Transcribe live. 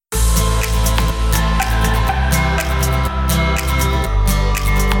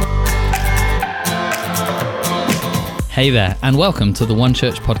Hey there, and welcome to the One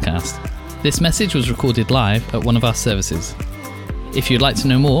Church podcast. This message was recorded live at one of our services. If you'd like to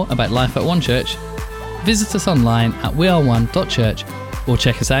know more about life at One Church, visit us online at weareone.church or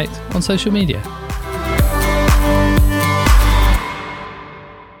check us out on social media.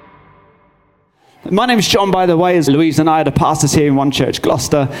 My name is John, by the way, as Louise and I are the pastors here in One Church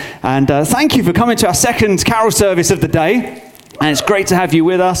Gloucester. And thank you for coming to our second carol service of the day. And it's great to have you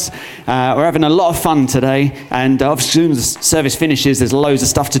with us. We're having a lot of fun today. And obviously, as soon as the service finishes, there's loads of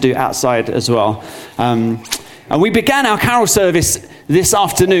stuff to do outside as well. And we began our carol service this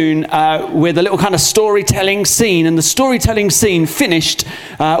afternoon with a little kind of storytelling scene. And the storytelling scene finished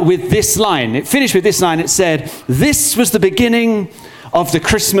with this line. It finished with this line. It said, "This was the beginning of the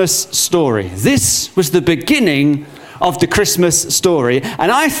Christmas story." This was the beginning of the Christmas story.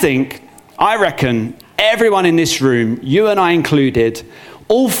 And I reckon, everyone in this room, you and I included,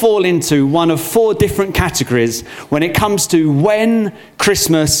 all fall into one of four different categories when it comes to when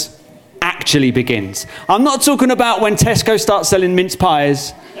Christmas actually begins. I'm not talking about when Tesco starts selling mince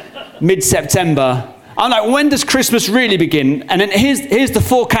pies mid-September. I'm like, when does Christmas really begin? And then here's the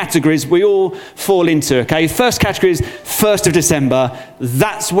four categories we all fall into, okay? First category is 1st of December.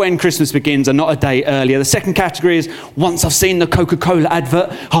 That's when Christmas begins and not a day earlier. The second category is once I've seen the Coca-Cola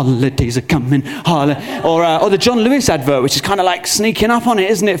advert, holidays are coming, or the John Lewis advert, which is kind of like sneaking up on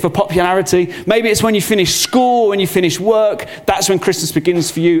it, isn't it, for popularity? Maybe it's when you finish school, when you finish work, that's when Christmas begins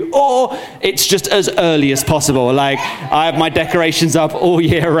for you. Or it's just as early as possible. Like, I have my decorations up all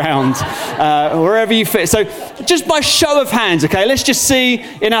year round, wherever you fit. So just by show of hands, okay, let's just see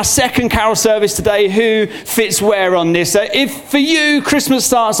in our second carol service today who fits where on this. So if for you Christmas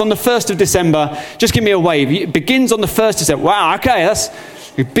starts on the 1st of December, just give me a wave. It begins on the 1st of December. Wow, okay, that's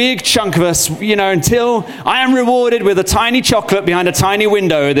a big chunk of us, until I am rewarded with a tiny chocolate behind a tiny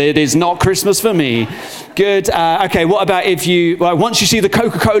window that is not Christmas for me. Good. Okay, what about once you see the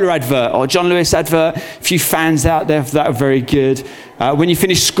Coca-Cola advert or John Lewis advert, a few fans out there that are very good. When you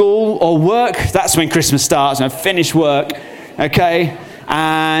finish school or work, that's when Christmas starts. When I finish work, okay?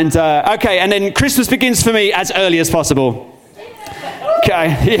 And then Christmas begins for me as early as possible.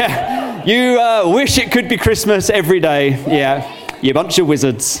 Okay, yeah. You wish it could be Christmas every day. Yeah, you bunch of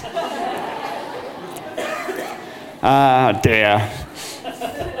wizards. Ah, dear.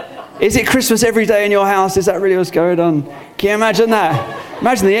 Is it Christmas every day in your house? Is that really what's going on? Can you imagine that?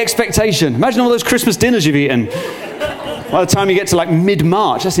 Imagine the expectation. Imagine all those Christmas dinners you've eaten. By the time you get to like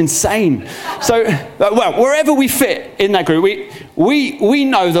mid-March, that's insane. So, wherever we fit in that group, we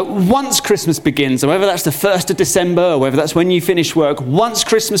know that once Christmas begins, whether that's the 1st of December, or whether that's when you finish work, once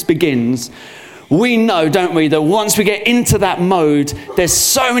Christmas begins, we know, don't we, that once we get into that mode, there's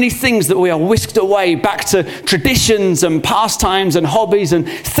so many things that we are whisked away back to traditions and pastimes and hobbies and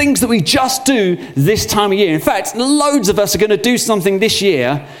things that we just do this time of year. In fact, loads of us are going to do something this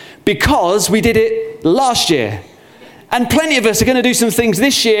year because we did it last year. And plenty of us are going to do some things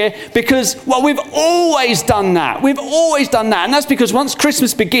this year because, we've always done that. We've always done that. And that's because once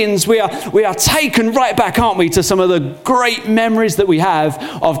Christmas begins, we are taken right back, aren't we, to some of the great memories that we have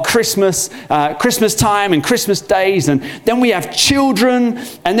of Christmas time and Christmas days. And then we have children,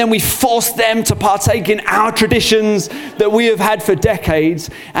 and then we force them to partake in our traditions that we have had for decades.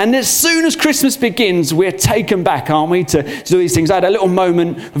 And as soon as Christmas begins, we're taken back, aren't we, to do these things. I had a little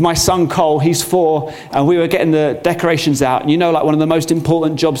moment with my son, Cole. He's 4, and we were getting the decorations out, and like one of the most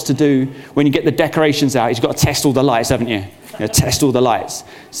important jobs to do when you get the decorations out is you've got to test all the lights, haven't you? Test all the lights.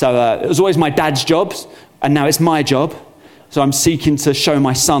 So it was always my dad's job, and now it's my job. So I'm seeking to show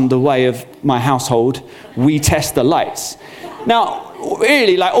my son the way of my household. We test the lights. Now,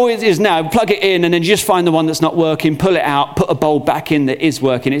 really, like all it is now, plug it in and then you just find the one that's not working, pull it out, put a bulb back in that is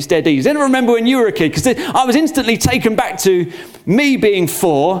working. It's dead easy. I don't remember when you were a kid, because I was instantly taken back to me being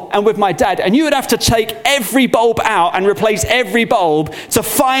 4 and with my dad, and you would have to take every bulb out and replace every bulb to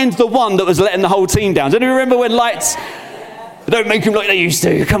find the one that was letting the whole team down. Don't you remember when lights don't make them like they used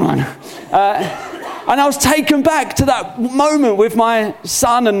to? Come on. And I was taken back to that moment with my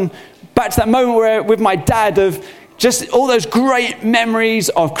son and back to that moment where with my dad of just all those great memories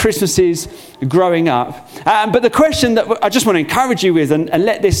of Christmases growing up. But the question that I just want to encourage you with and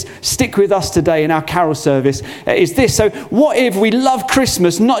let this stick with us today in our carol service is this. So what if we love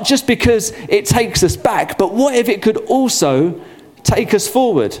Christmas not just because it takes us back, but what if it could also take us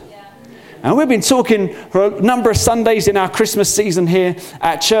forward? And we've been talking for a number of Sundays in our Christmas season here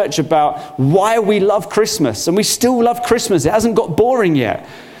at church about why we love Christmas. And we still love Christmas. It hasn't got boring yet.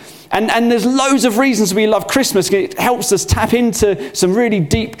 And there's loads of reasons we love Christmas. It helps us tap into some really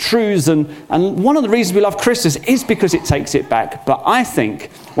deep truths. And one of the reasons we love Christmas is because it takes it back. But I think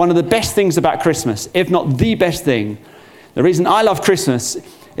one of the best things about Christmas, if not the best thing, The reason I love Christmas is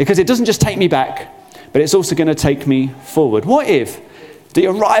because it doesn't just take me back, but it's also going to take me forward. What if the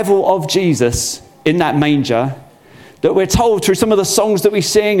arrival of Jesus in that manger, that we're told through some of the songs that we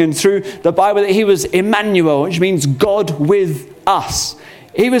sing and through the Bible that he was Emmanuel, which means God with us.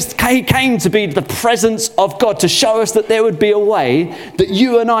 He came to be the presence of God, to show us that there would be a way that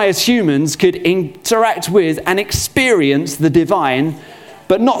you and I as humans could interact with and experience the divine,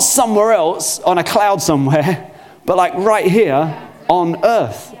 but not somewhere else on a cloud somewhere, but like right here on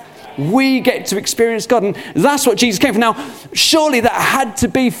earth. We get to experience God, and that's what Jesus came for. Now, surely that had to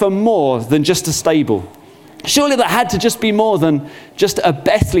be for more than just a stable. Surely that had to just be more than just a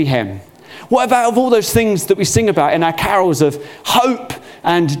Bethlehem. What about all those things that we sing about in our carols of hope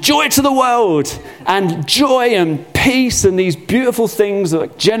and joy to the world and joy and peace and these beautiful things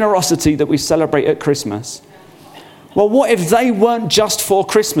like generosity that we celebrate at Christmas? Well, what if they weren't just for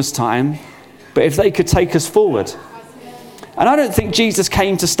Christmas time, but if they could take us forward? And I don't think Jesus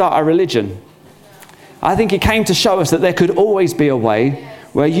came to start a religion. I think he came to show us that there could always be a way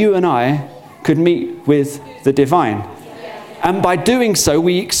where you and I could meet with the divine. And by doing so,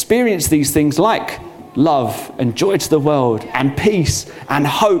 we experience these things like love and joy to the world and peace and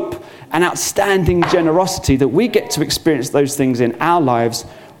hope and outstanding generosity, that we get to experience those things in our lives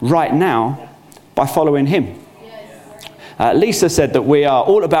right now by following him. Lisa said that we are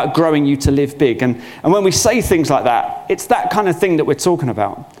all about growing you to live big. And when we say things like that, it's that kind of thing that we're talking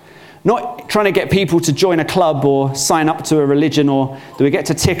about. Not trying to get people to join a club or sign up to a religion, or that we get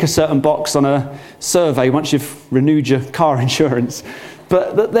to tick a certain box on a survey once you've renewed your car insurance.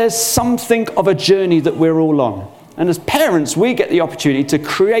 But that there's something of a journey that we're all on. And as parents, we get the opportunity to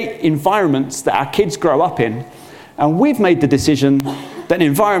create environments that our kids grow up in. And we've made the decision that an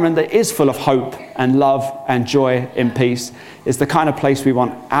environment that is full of hope and love and joy and peace is the kind of place we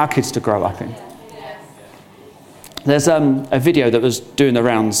want our kids to grow up in. There's a video that was doing the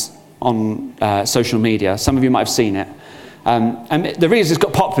rounds on social media. Some of you might have seen it. And the reason it's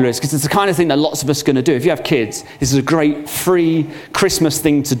got popular is because it's the kind of thing that lots of us are going to do. If you have kids, this is a great free Christmas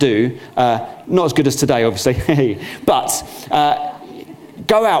thing to do. Not as good as today, obviously, but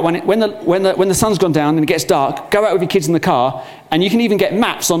go out when the sun's gone down and it gets dark. Go out with your kids in the car, and you can even get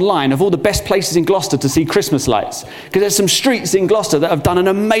maps online of all the best places in Gloucester to see Christmas lights, because there's some streets in Gloucester that have done an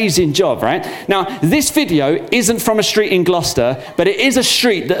amazing job, right? Now, this video isn't from a street in Gloucester, but it is a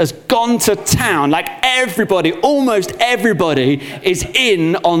street that has gone to town. Like everybody, almost everybody is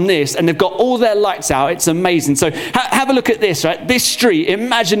in on this, and they've got all their lights out. It's amazing. So have a look at this, right? This street,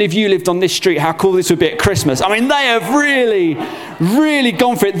 imagine if you lived on this street, how cool this would be at Christmas. I mean, they have really, really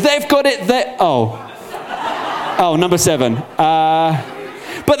gone for it. They've got it there. Oh, number 7.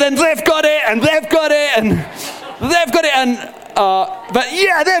 But then they've got it, and they've got it, and they've got it, and but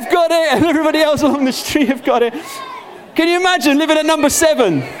yeah, they've got it, and everybody else along the street have got it. Can you imagine living at number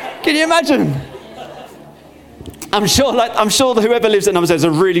 7? Can you imagine? I'm sure that whoever lives at number 7 has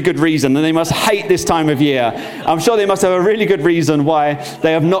a really good reason, and they must hate this time of year. I'm sure they must have a really good reason why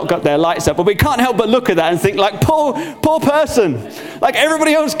they have not got their lights up. But we can't help but look at that and think, like, poor person. Like,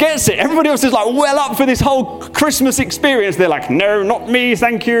 everybody else gets it. Everybody else is like well up for this whole Christmas experience. They're like, no, not me,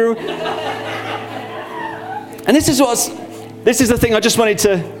 thank you. And this is the thing. I just wanted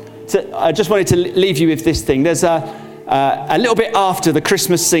to leave you with this thing. There's a little bit after the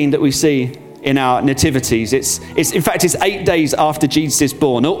Christmas scene that we see in our nativities. It's 8 days after Jesus is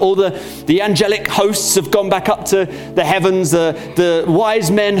born. All the angelic hosts have gone back up to the heavens. The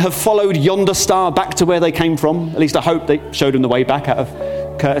wise men have followed yonder star back to where they came from. At least I hope they showed them the way back out of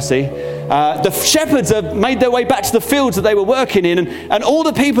courtesy. The shepherds have made their way back to the fields that they were working in, and all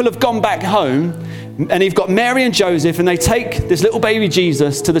the people have gone back home. And you've got Mary and Joseph, and they take this little baby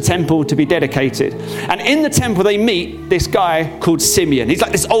Jesus to the temple to be dedicated. And in the temple, they meet this guy called Simeon. He's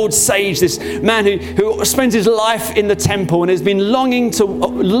like this old sage, this man who spends his life in the temple and has been longing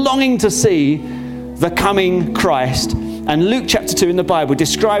to see the coming Christ. And Luke chapter 2 in the Bible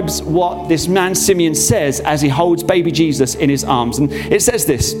describes what this man Simeon says as he holds baby Jesus in his arms. And it says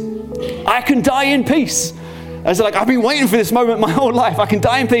this: "I can die in peace." As like, I've been waiting for this moment my whole life. I can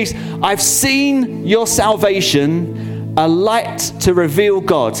die in peace. I've seen your salvation, a light to reveal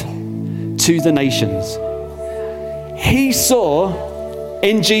God to the nations. He saw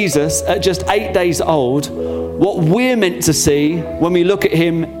in Jesus at just 8 days old what we're meant to see when we look at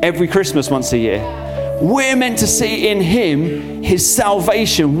him every Christmas once a year. We're meant to see in him his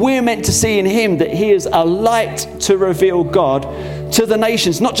salvation. We're meant to see in him that he is a light to reveal God to the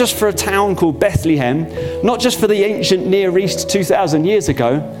nations, not just for a town called Bethlehem, not just for the ancient Near East 2,000 years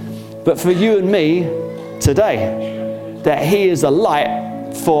ago, but for you and me today, that he is a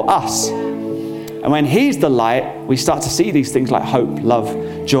light for us. And when he's the light, we start to see these things like hope,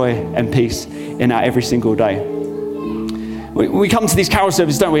 love, joy, and peace in our every single day. We come to these carol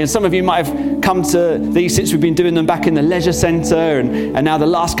services, don't we? And some of you might have come to these since we've been doing them back in the leisure centre and now the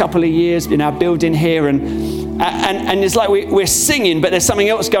last couple of years in our building here. And it's like we're singing, but there's something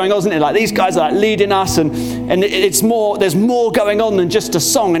else going on, isn't it? Like these guys are like leading us and there's more going on than just a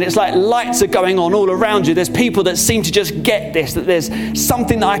song. And it's like lights are going on all around you. There's people that seem to just get this, that there's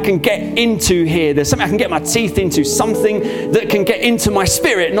something that I can get into here. There's something I can get my teeth into, something that can get into my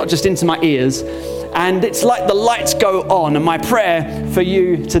spirit, not just into my ears. And it's like the lights go on. And my prayer for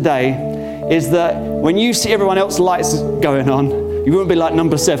you today is that when you see everyone else's lights going on, you won't be like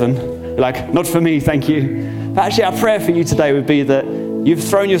number 7. You're like, not for me, thank you. But actually, our prayer for you today would be that you've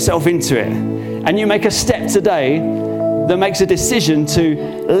thrown yourself into it. And you make a step today that makes a decision to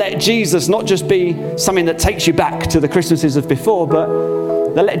let Jesus not just be something that takes you back to the Christmases of before,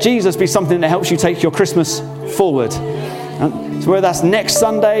 but that let Jesus be something that helps you take your Christmas forward. So whether that's next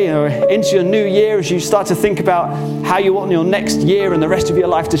Sunday or into your new year, as you start to think about how you want your next year and the rest of your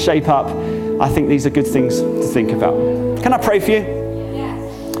life to shape up, I think these are good things to think about. Can I pray for you?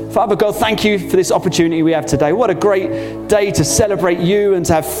 Yes. Father God, thank you for this opportunity we have today. What a great day to celebrate you and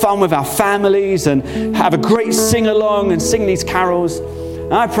to have fun with our families and have a great sing-along and sing these carols.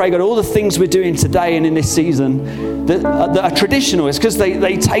 And I pray, God, all the things we're doing today and in this season that are traditional, it's because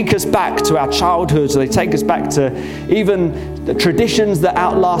they take us back to our childhoods, or they take us back to even the traditions that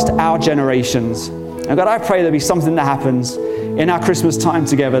outlast our generations. And God, I pray there'll be something that happens in our Christmas time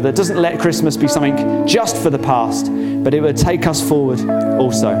together that doesn't let Christmas be something just for the past, but it would take us forward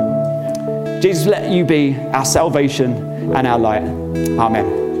also. Jesus, let you be our salvation and our light.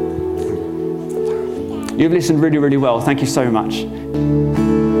 Amen. You've listened really, really well. Thank you so much.